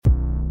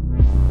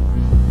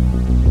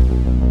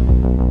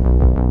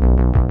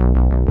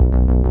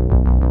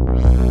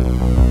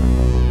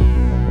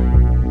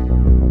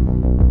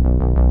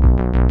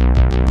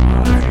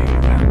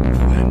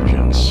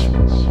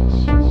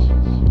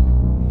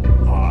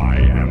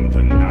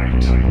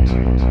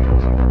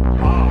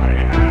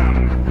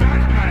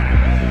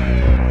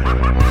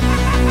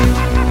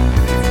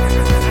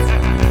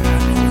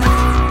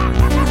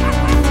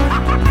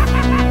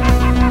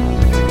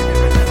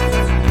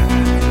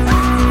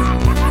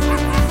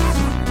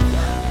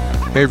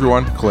Hey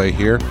everyone, Clay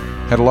here.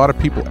 Had a lot of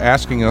people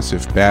asking us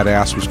if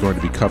Badass was going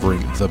to be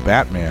covering The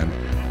Batman,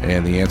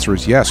 and the answer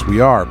is yes, we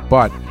are,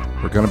 but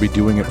we're going to be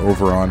doing it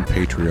over on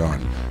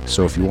Patreon.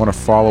 So if you want to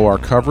follow our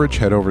coverage,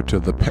 head over to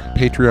the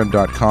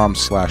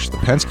patreon.com/The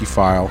Penske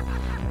File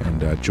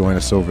and join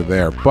us over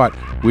there. But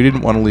we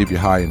didn't want to leave you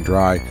high and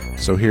dry,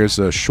 so here's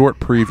a short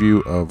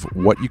preview of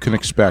what you can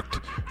expect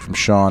from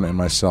Sean and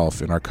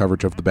myself in our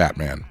coverage of The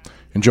Batman.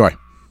 Enjoy.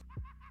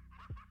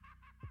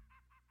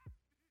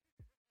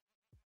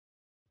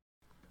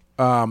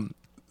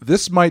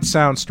 This might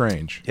sound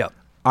strange. Yep.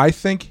 I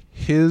think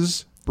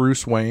his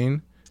Bruce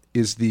Wayne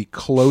is the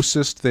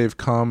closest they've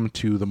come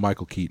to the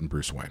Michael Keaton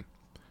Bruce Wayne.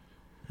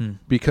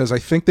 Because I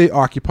think they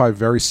occupy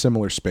very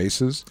similar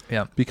spaces.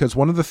 Yeah. Because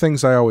one of the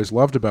things I always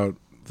loved about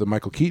the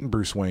Michael Keaton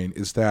Bruce Wayne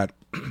is that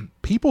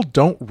people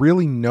don't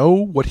really know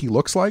what he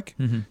looks like.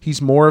 Mm-hmm.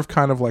 He's more of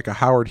kind of like a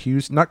Howard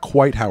Hughes, not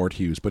quite Howard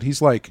Hughes, but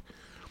he's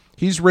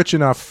rich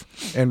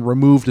enough and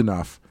removed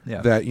enough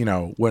that, you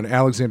know, when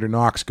Alexander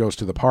Knox goes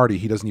to the party,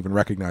 he doesn't even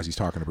recognize he's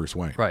talking to Bruce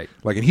Wayne. Right.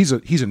 Like, and he's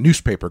a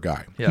newspaper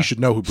guy. Yeah. He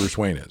should know who Bruce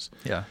Wayne is.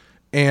 Yeah.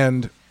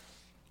 And,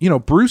 you know,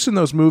 Bruce in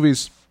those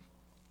movies,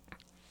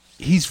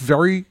 he's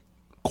very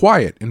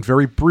quiet and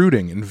very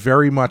brooding and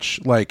very much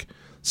like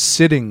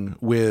sitting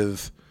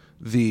with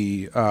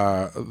the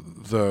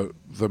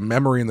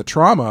memory and the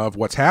trauma of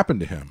what's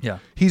happened to him. Yeah.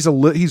 He's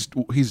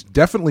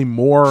definitely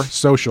more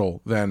social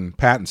than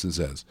Pattinson's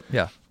is.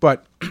 Yeah.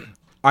 But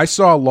I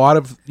saw a lot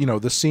of, you know,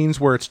 the scenes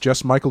where it's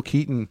just Michael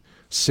Keaton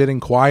sitting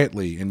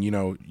quietly, and, you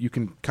know, you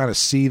can kind of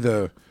see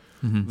the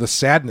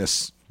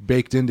sadness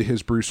baked into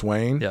his Bruce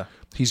Wayne. Yeah.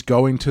 He's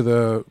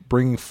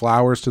bringing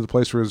flowers to the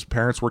place where his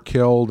parents were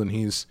killed, and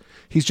he's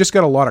just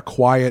got a lot of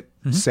quiet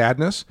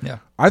sadness. Yeah.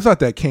 I thought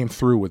that came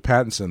through with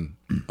Pattinson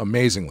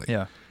amazingly.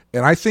 Yeah.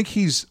 And I think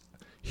he's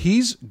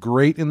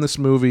great in this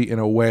movie in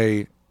a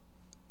way,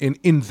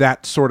 in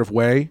that sort of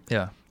way.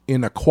 Yeah.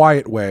 In a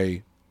quiet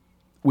way,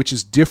 which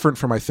is different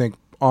from, I think,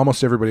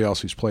 almost everybody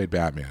else who's played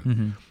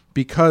Batman.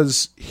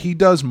 Because he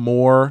does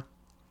more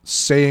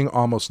saying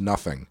almost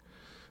nothing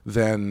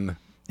than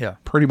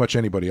pretty much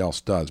anybody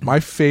else does. My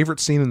favorite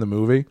scene in the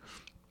movie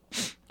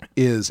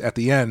is at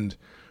the end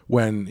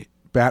when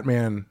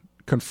Batman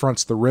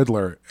confronts the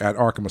Riddler at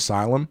Arkham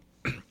Asylum,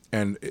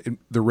 and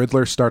the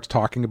Riddler starts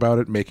talking about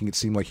it, making it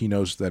seem like he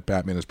knows that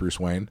Batman is Bruce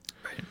Wayne.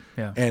 Right.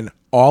 Yeah. And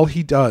all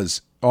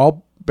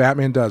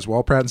Batman does,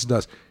 all Pattinson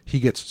does, he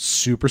gets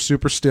super,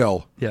 super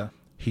still. Yeah.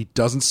 He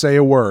doesn't say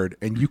a word,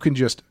 and you can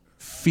just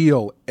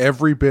feel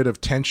every bit of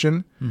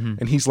tension.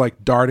 And he's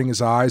like darting his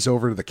eyes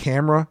over to the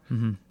camera,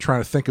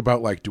 trying to think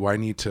about, like, do I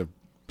need to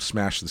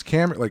smash this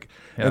camera? Like,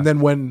 and then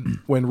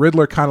when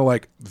Riddler kind of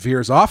like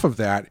veers off of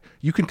that,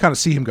 you can kind of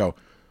see him go,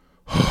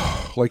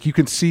 like, you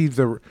can see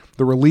the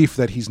relief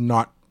that he's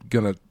not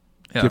gonna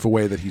give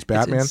away that he's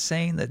Batman. It's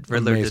insane that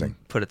Riddler didn't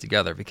put it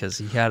together, because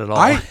he had it all.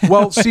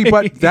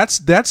 But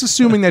that's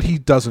assuming that he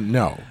doesn't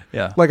know.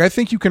 Yeah. Like, I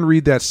think you can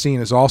read that scene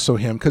as also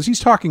him, because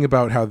he's talking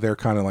about how they're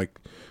kind of like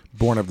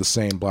born of the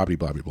same blah blah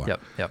blah blah.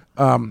 Yep.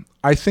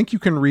 I think you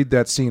can read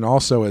that scene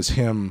also as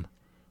him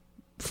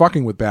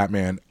fucking with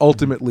Batman,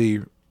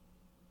 ultimately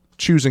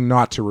choosing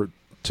not to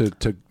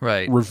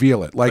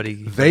reveal it. Like,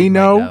 they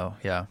know.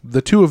 Yeah.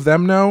 The two of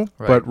them know,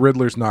 but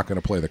Riddler's not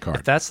going to play the card.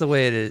 If that's the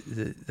way it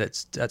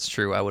is, that's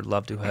true. I would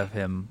love to have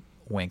him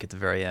wink at the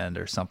very end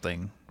or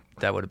something.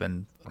 That would have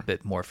been a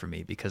bit more for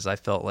me, because I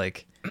felt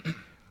like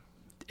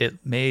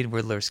it made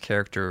Riddler's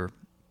character,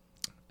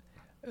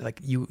 like,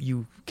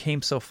 you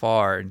came so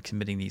far in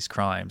committing these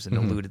crimes and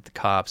eluded the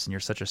cops, and you're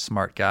such a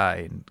smart guy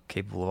and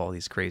capable of all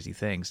these crazy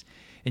things,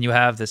 and you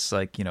have this,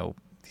 like, you know,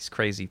 these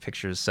crazy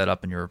pictures set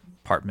up in your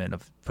apartment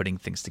of putting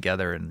things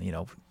together, and, you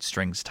know,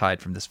 strings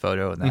tied from this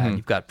photo and that, and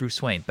you've got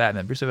Bruce Wayne,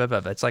 Batman, Bruce Wayne,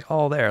 it's like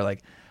all there.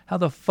 Like, how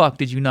the fuck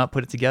did you not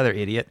put it together,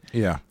 idiot?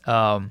 Yeah.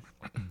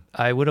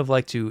 I would have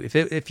liked to,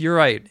 if you're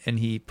right and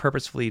he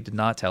purposefully did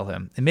not tell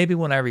him, and maybe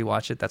when I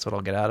rewatch it, that's what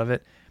I'll get out of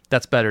it.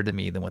 That's better to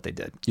me than what they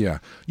did. Yeah.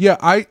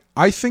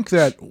 I think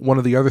that one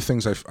of the other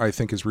things I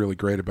think is really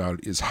great about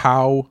it is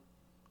how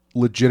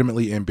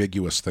legitimately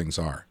ambiguous things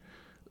are,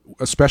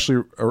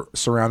 especially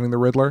surrounding the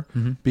Riddler,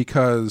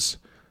 because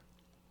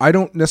I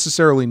don't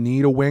necessarily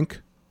need a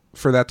wink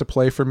for that to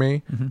play for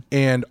me.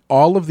 And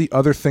all of the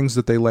other things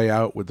that they lay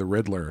out with the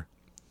Riddler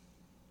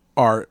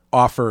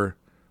offer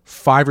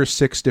 5 or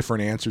 6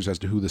 different answers as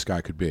to who this guy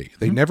could be.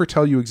 They never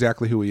tell you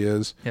exactly who he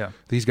is. Yeah.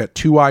 He's got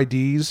 2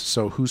 IDs,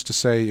 so who's to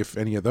say if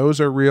any of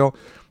those are real?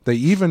 They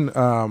even,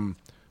 one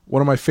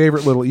of my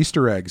favorite little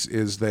Easter eggs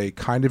is they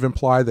kind of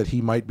imply that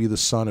he might be the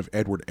son of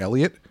Edward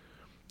Elliot,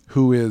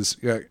 who is,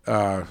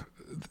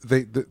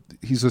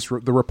 he's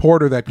the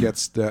reporter that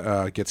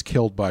gets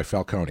killed by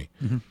Falcone.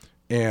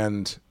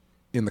 And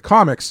in the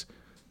comics,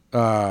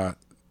 the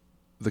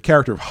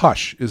character of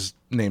Hush is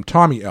named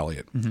Tommy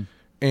Elliot.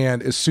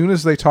 And as soon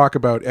as they talk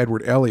about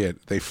Edward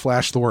Elliot, they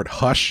flash the word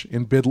 "hush"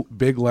 in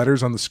big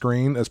letters on the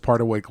screen as part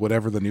of like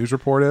whatever the news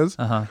report is.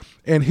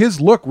 And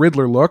his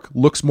Riddler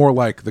looks more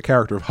like the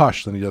character of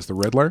Hush than he does the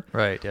Riddler.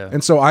 Right. Yeah.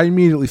 And so I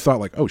immediately thought,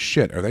 like, oh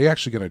shit, are they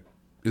actually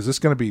is this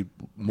gonna be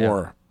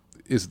more?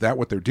 is that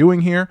what they're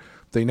doing here?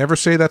 They never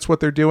say that's what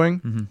they're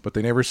doing, but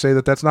they never say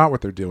that that's not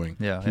what they're doing.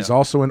 Yeah, he's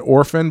also an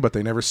orphan, but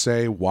they never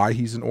say why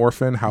he's an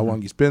orphan, how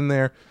long he's been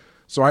there.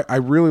 So I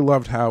really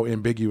loved how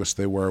ambiguous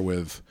they were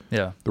with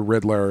the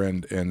Riddler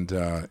and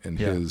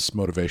his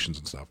motivations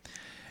and stuff.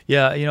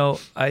 Yeah, you know,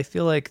 I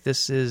feel like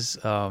this is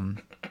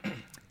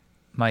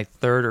my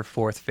third or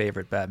fourth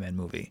favorite Batman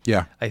movie.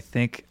 Yeah. I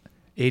think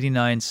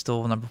 89's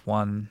still number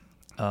one.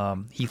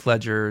 Heath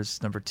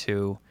Ledger's number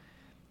two.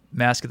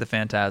 Mask of the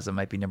Phantasm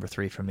might be number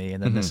three for me,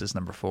 and then this is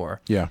number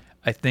four. Yeah.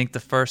 I think the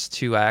first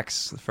two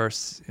acts, the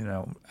first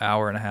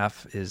hour and a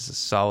half is a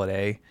solid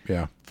A.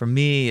 Yeah. For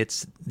me,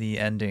 it's the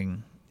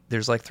ending.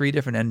 There's like three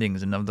different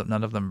endings, and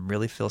none of them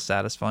really feel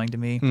satisfying to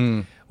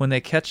me. When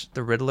they catch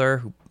the Riddler,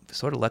 who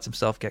sort of lets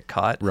himself get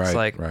caught, it's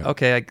like,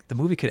 okay, the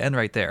movie could end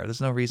right there.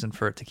 There's no reason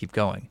for it to keep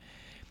going.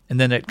 And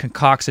then it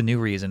concocts a new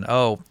reason.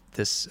 Oh,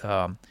 this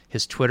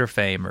his Twitter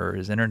fame or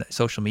his internet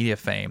social media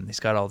fame. He's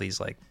got all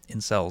these like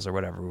incels or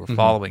whatever who are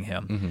following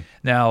him.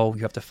 Now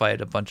you have to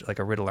fight a bunch like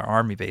a Riddler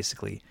army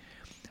basically.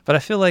 But I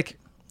feel like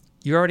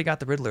you already got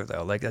the Riddler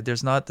though. Like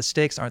the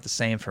stakes aren't the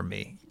same for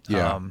me.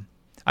 Yeah.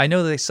 I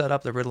know they set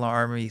up the Riddler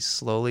army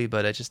slowly,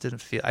 but I just didn't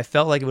feel. I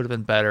felt like it would have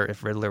been better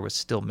if Riddler was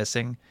still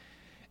missing,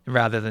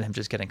 rather than him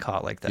just getting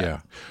caught like that. Yeah.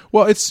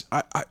 Well, it's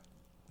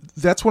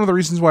that's one of the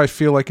reasons why I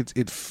feel like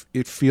it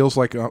feels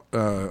like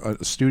a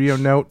studio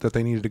note that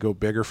they needed to go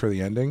bigger for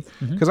the ending,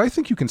 because I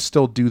think you can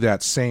still do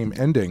that same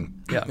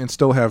ending and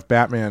still have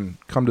Batman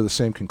come to the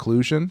same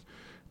conclusion,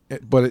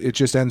 but it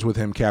just ends with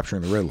him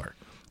capturing the Riddler,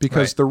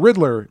 because the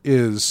Riddler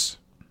is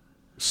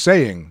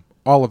saying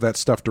all of that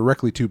stuff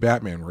directly to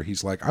Batman, where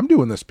he's like, "I'm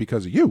doing this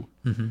because of you.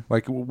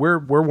 Like we're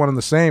one and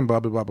the same." Blah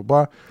blah blah blah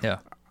blah. Yeah.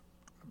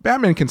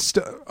 Batman can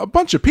a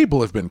bunch of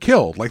people have been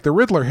killed. Like the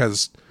Riddler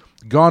has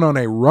gone on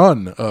a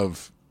run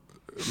of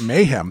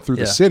mayhem through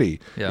the city.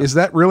 Yeah. Is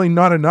that really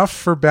not enough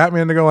for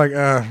Batman to go like,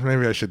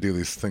 maybe I should do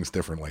these things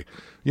differently?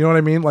 You know what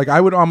I mean? Like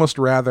I would almost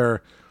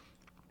rather,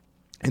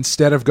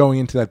 instead of going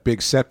into that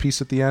big set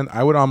piece at the end,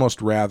 I would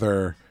almost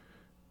rather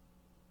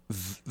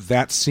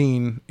that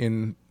scene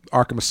in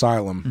Arkham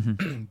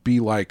Asylum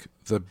be like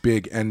the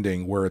big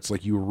ending, where it's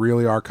like you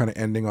really are kind of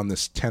ending on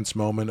this tense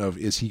moment of,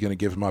 is he going to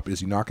give him up?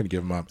 Is he not going to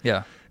give him up?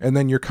 Yeah. And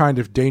then your kind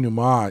of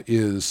denouement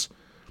is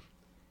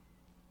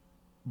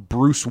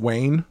Bruce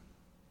Wayne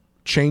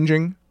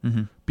changing,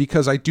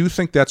 because I do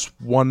think that's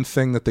one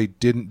thing that they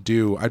didn't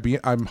do.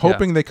 I'm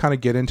hoping they kind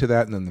of get into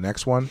that in the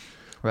next one.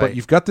 Right. But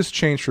you've got this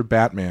change for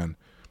Batman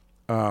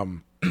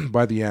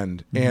by the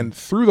end, and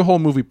through the whole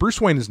movie,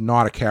 Bruce Wayne is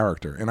not a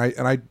character, and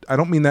I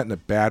don't mean that in a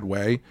bad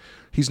way.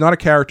 He's not a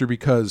character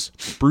because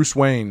Bruce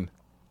Wayne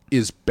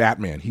is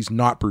Batman. He's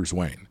not Bruce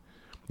Wayne.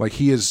 Like,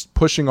 he is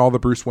pushing all the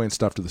Bruce Wayne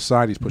stuff to the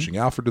side. He's pushing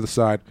Alfred to the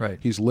side. Right.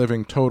 He's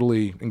living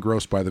totally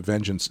engrossed by the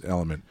vengeance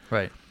element.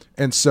 Right.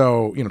 And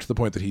so, to the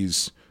point that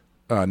he's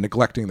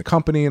neglecting the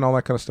company and all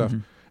that kind of stuff.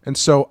 And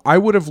so I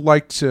would have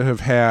liked to have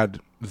had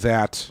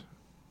that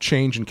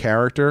change in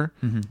character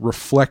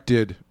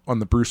reflected on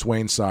the Bruce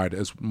Wayne side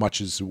as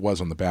much as it was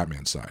on the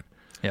Batman side.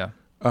 Yeah.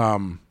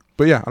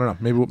 But yeah, I don't know.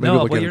 Maybe we'll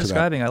what get into you're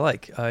describing, that. I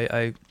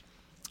like.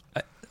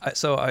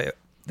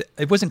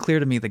 It wasn't clear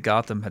to me that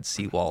Gotham had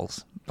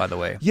seawalls, by the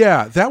way.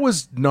 Yeah, that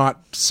was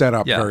not set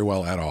up very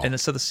well at all. And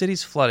so the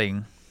city's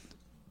flooding,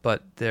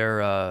 but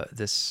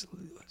this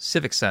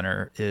civic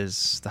center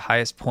is the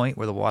highest point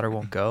where the water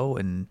won't go,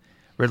 and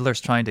Riddler's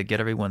trying to get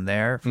everyone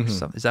there. Is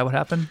that what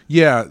happened?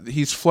 Yeah,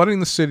 he's flooding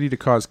the city to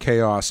cause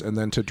chaos and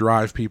then to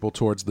drive people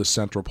towards the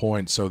central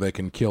point so they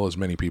can kill as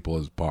many people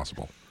as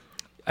possible.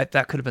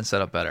 That could have been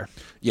set up better.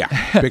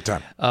 Yeah, big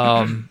time.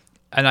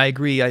 And I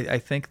agree. I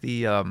think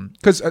the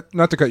because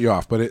not to cut you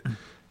off, but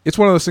it's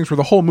one of those things where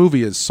the whole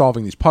movie is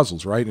solving these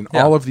puzzles, right? And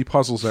all of the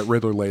puzzles that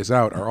Riddler lays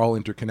out are all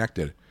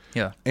interconnected.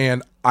 Yeah.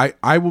 And I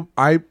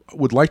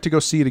would like to go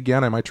see it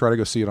again. I might try to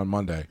go see it on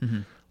Monday.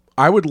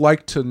 I would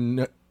like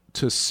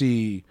to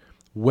see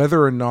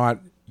whether or not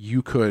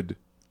you could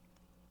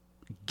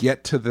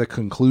get to the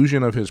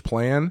conclusion of his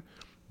plan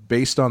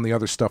based on the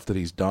other stuff that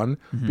he's done,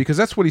 because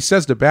that's what he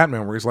says to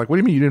Batman, where he's like, "What do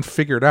you mean you didn't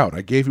figure it out?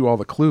 I gave you all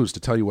the clues to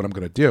tell you what I'm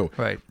going to do."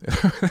 Right.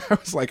 I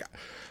was like,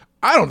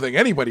 I don't think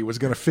anybody was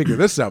going to figure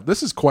this out.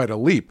 This is quite a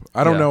leap.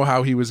 I don't know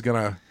how he was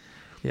going to,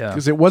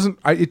 because it wasn't.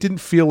 It didn't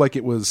feel like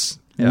it was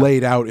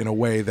laid out in a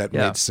way that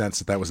made sense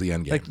that was the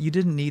end game. Like, you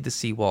didn't need the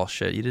seawall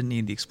shit. You didn't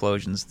need the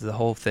explosions. The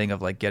whole thing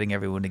of like getting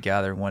everyone to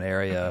gather in one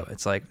area.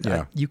 It's like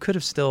you could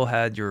have still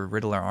had your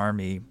Riddler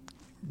army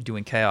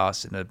doing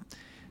chaos in a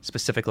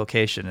specific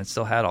location and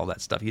still had all that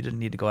stuff. You didn't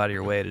need to go out of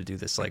your way to do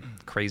this like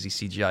crazy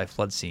CGI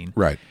flood scene.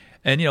 Right.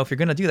 And if you're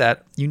going to do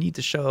that, you need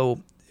to show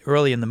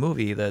early in the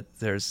movie that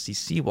there's these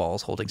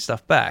seawalls holding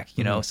stuff back.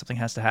 Something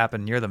has to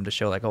happen near them to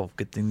show like, oh,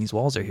 good thing these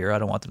walls are here. I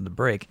don't want them to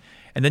break.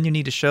 And then you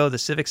need to show the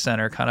Civic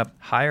Center kind of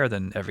higher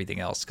than everything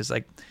else, because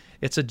like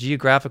it's a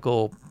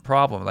geographical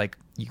problem. Like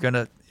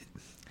the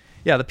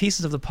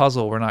pieces of the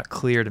puzzle were not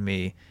clear to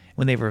me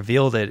when they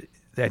revealed it.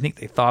 I think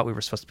they thought we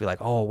were supposed to be like,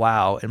 oh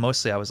wow, and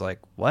mostly I was like,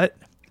 what?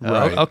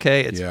 Right.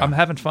 Okay, I'm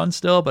having fun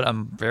still, but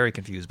I'm very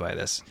confused by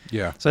this.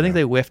 Yeah. So I think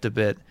they whiffed a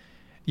bit.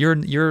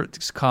 your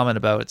comment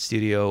about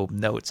studio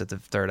notes at the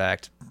third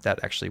act,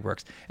 that actually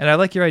works. And I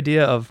like your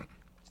idea of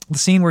the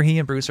scene where he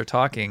and Bruce are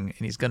talking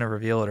and he's going to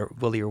reveal it, or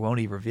will he or won't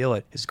he reveal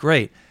it, is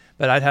great.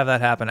 But I'd have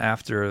that happen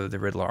after the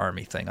Riddler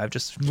army thing. I've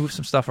just moved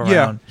some stuff around.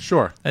 Yeah,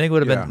 sure. I think it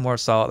would have been more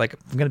solid. Like,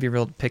 I'm going to be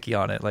real picky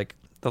on it. Like,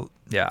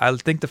 I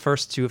think the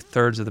first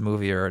 2/3 of the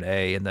movie are an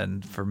A, and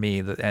then for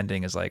me, the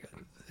ending is like,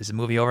 is the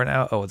movie over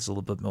now? Oh, it's a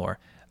little bit more.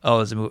 Oh,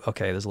 there's a movie.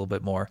 Okay, there's a little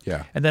bit more.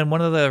 Yeah. And then one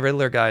of the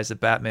Riddler guys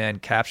that Batman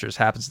captures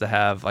happens to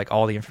have like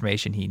all the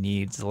information he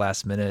needs the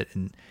last minute,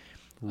 and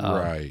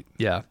right.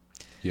 Yeah.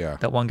 Yeah.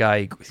 That one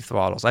guy he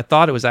throttles. I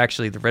thought it was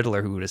actually the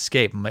Riddler who would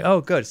escape. I'm like,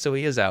 oh, good. So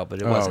he is out,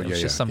 but it wasn't. It was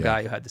just some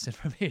guy who had this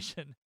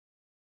information.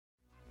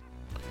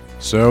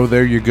 So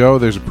there you go.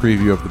 There's a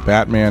preview of the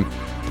Batman.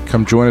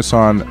 Come join us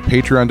on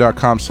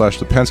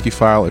patreon.com/The Pensky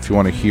File if you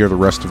want to hear the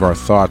rest of our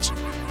thoughts,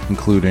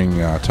 including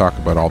talk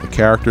about all the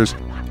characters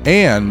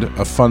and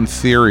a fun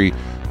theory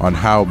on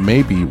how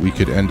maybe we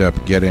could end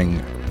up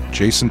getting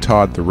Jason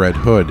Todd the Red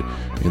Hood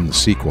in the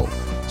sequel.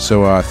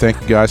 So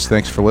thank you guys.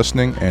 Thanks for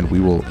listening, and we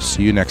will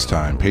see you next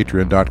time.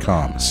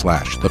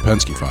 Patreon.com/The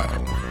Pensky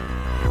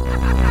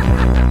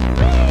File.